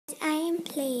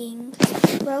playing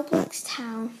Roblox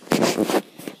Town.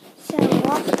 So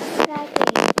what should I do?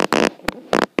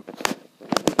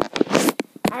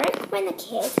 I recommend a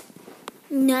kid.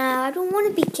 No, I don't want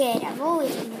to be kid. I've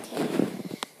always been a kid.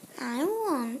 I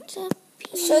want to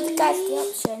be... Show the guys the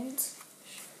options.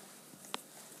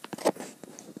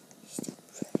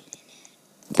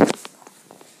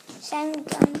 So I'm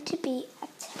going to be a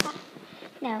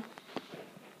No.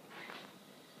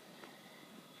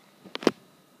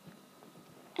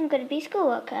 I'm going to be a school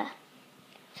worker.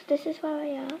 So this is where I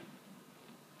am.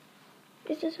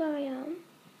 This is where I am.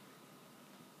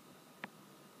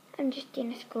 I'm just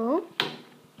in a school.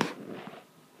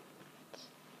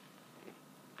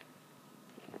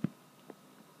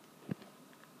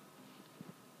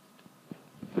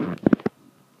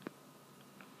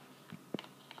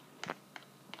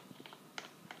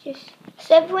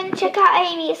 So everyone check out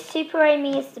Amy. Super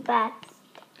Amy is the best.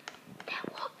 They're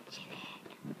watching it.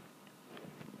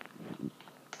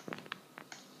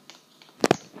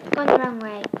 Gone the wrong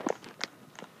way.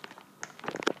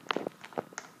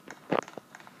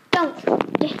 Don't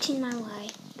get in my way.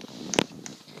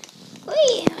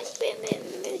 Oi, I was a bit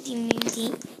moody.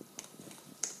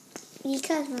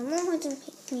 Because my mum hasn't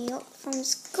picked me up from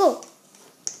school.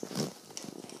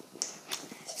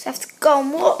 So I have to go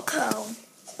and walk home.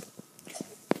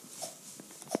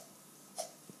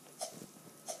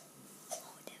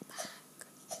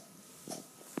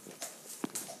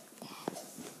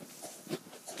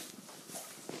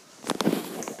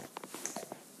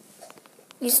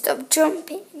 You stop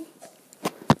jumping.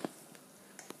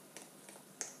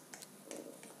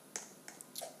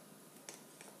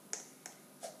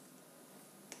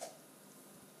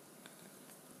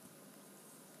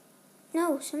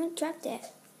 No, someone dropped it.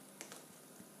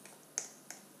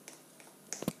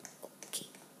 Okay.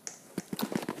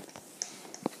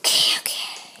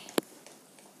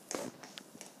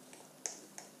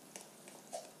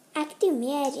 I can do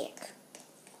magic.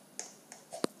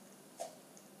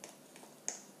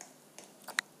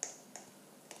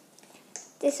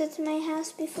 This was my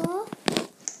house before.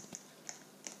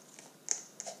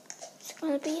 It's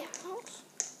gonna be a house.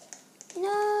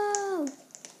 No!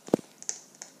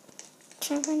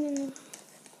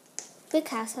 Big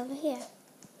house over here.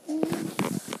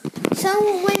 So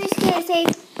when it's here, say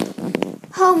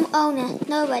homeowner,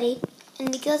 nobody,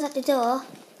 and it goes at the door,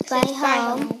 buy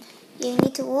home. You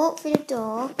need to walk through the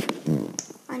door,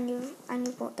 and you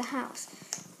bought the house.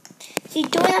 So you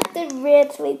don't have to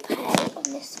really play on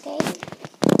this game.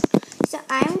 So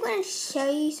I'm going to show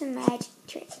you some magic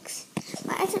tricks.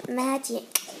 What isn't magic?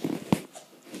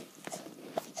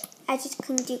 I just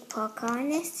couldn't do parkour on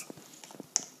this.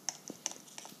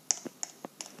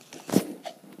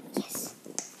 Yes.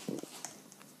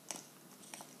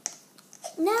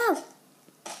 No!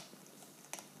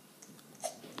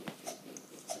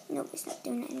 Nope, it's not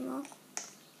doing it anymore.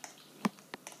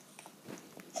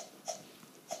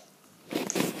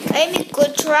 Amy,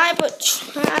 good try, but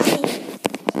try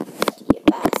your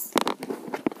best.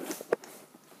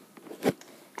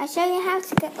 I'll show you how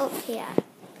to get up here.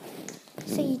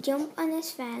 So you jump on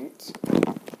this fence.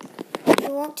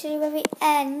 You walk to the very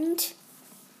end.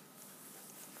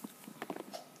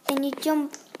 Then you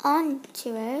jump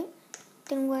onto it.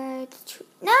 Then where the tree...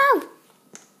 No!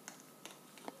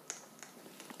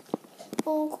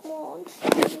 Oh, come on.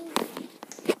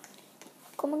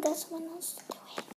 Come and get someone else to do